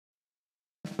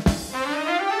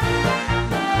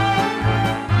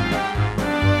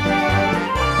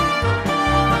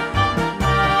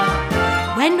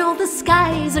the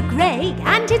skies are grey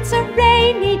and it's a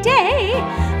rainy day.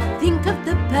 Think of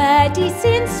the birdies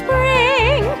in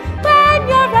spring when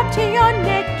you're up to your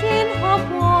neck in hot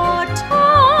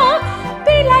water.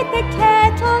 Be like the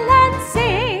kettle and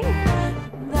sing.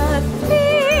 The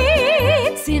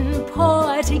fleet's in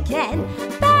port again,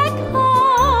 back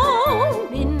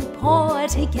home in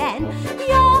port again.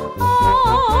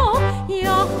 Yo-ho,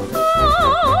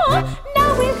 yo-ho,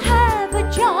 now we'll have a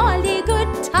jolly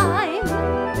good time.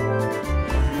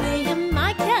 Me and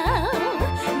Michael,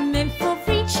 meant for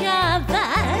each other,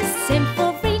 sent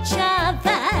for each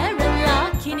other, and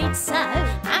locking it so.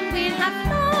 And we'll have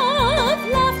love,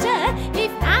 laughter,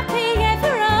 if happy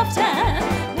ever after.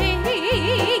 Me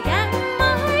and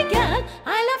Michael, I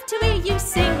love to hear you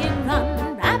singing.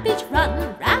 Run, rabbit, run,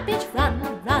 rabbit, run,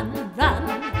 run, run.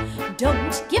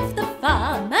 Don't give the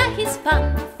farmer his fun,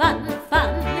 fun,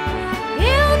 fun.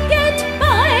 He'll get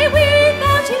by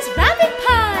without his rabbit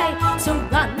pie. So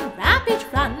run, rabbit,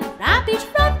 run, rabbit,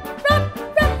 run, run,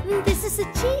 run. This is a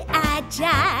G.I.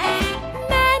 Jack,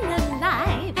 man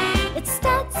alive. It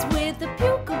starts with a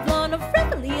bugle on a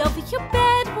reveille over your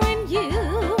bed when you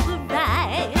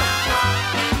arrive.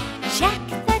 Jack,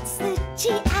 that's the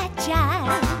G.I.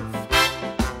 Jive.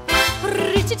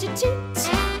 Toot,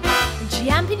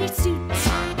 jump in your suit,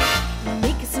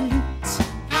 make a salute.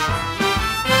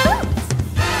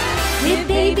 We're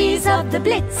babies of the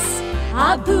Blitz,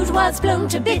 our bourgeois blown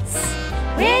to bits.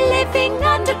 We're living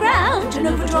underground and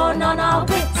overdrawn on our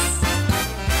wits.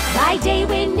 By day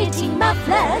we're knitting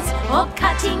mufflers or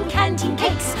cutting canteen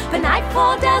cakes. But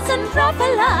nightfall doesn't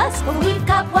ruffle us, but we've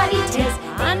got what it takes.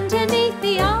 Underneath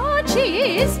the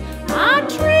arches, I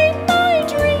dream my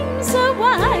dreams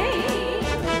away.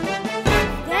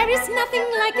 There is nothing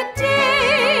like a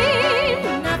day,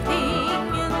 nothing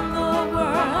in the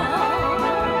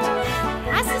world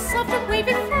as a soft and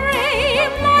wavy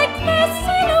frame like the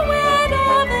silhouette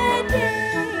of a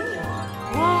day.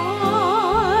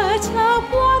 What a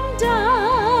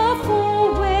wonderful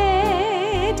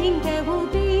wedding there will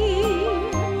be.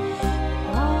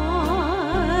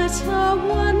 What a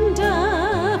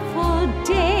wonderful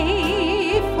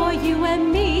day for you and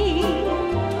me.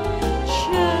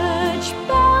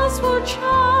 Will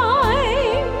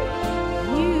chime,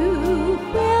 you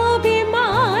will be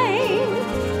mine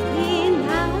in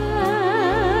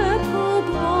apple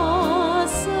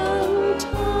blossom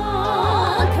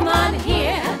time.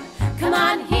 Come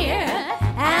on here,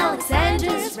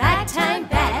 Alexander's ragtime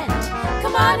band.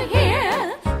 Come on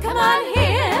here,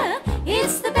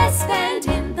 it's the best band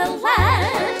in the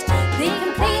land. They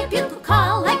can play a bugle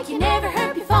call like you never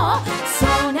heard before.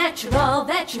 So natural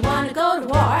that you wanna go to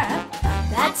war.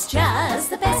 That's just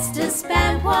the bestest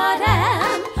band, what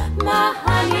am my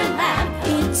honey lamb.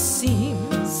 It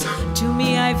seems to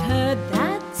me I've heard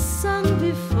that song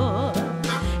before.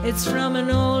 It's from an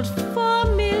old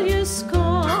familiar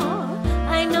score.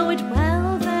 I know it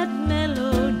well, that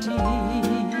melody.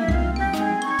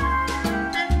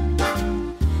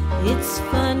 It's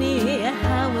funny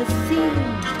how a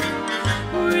theme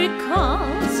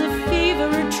recalls a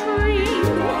favorite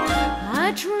dream.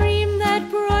 A dream that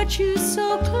brought you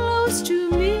so close to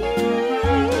me.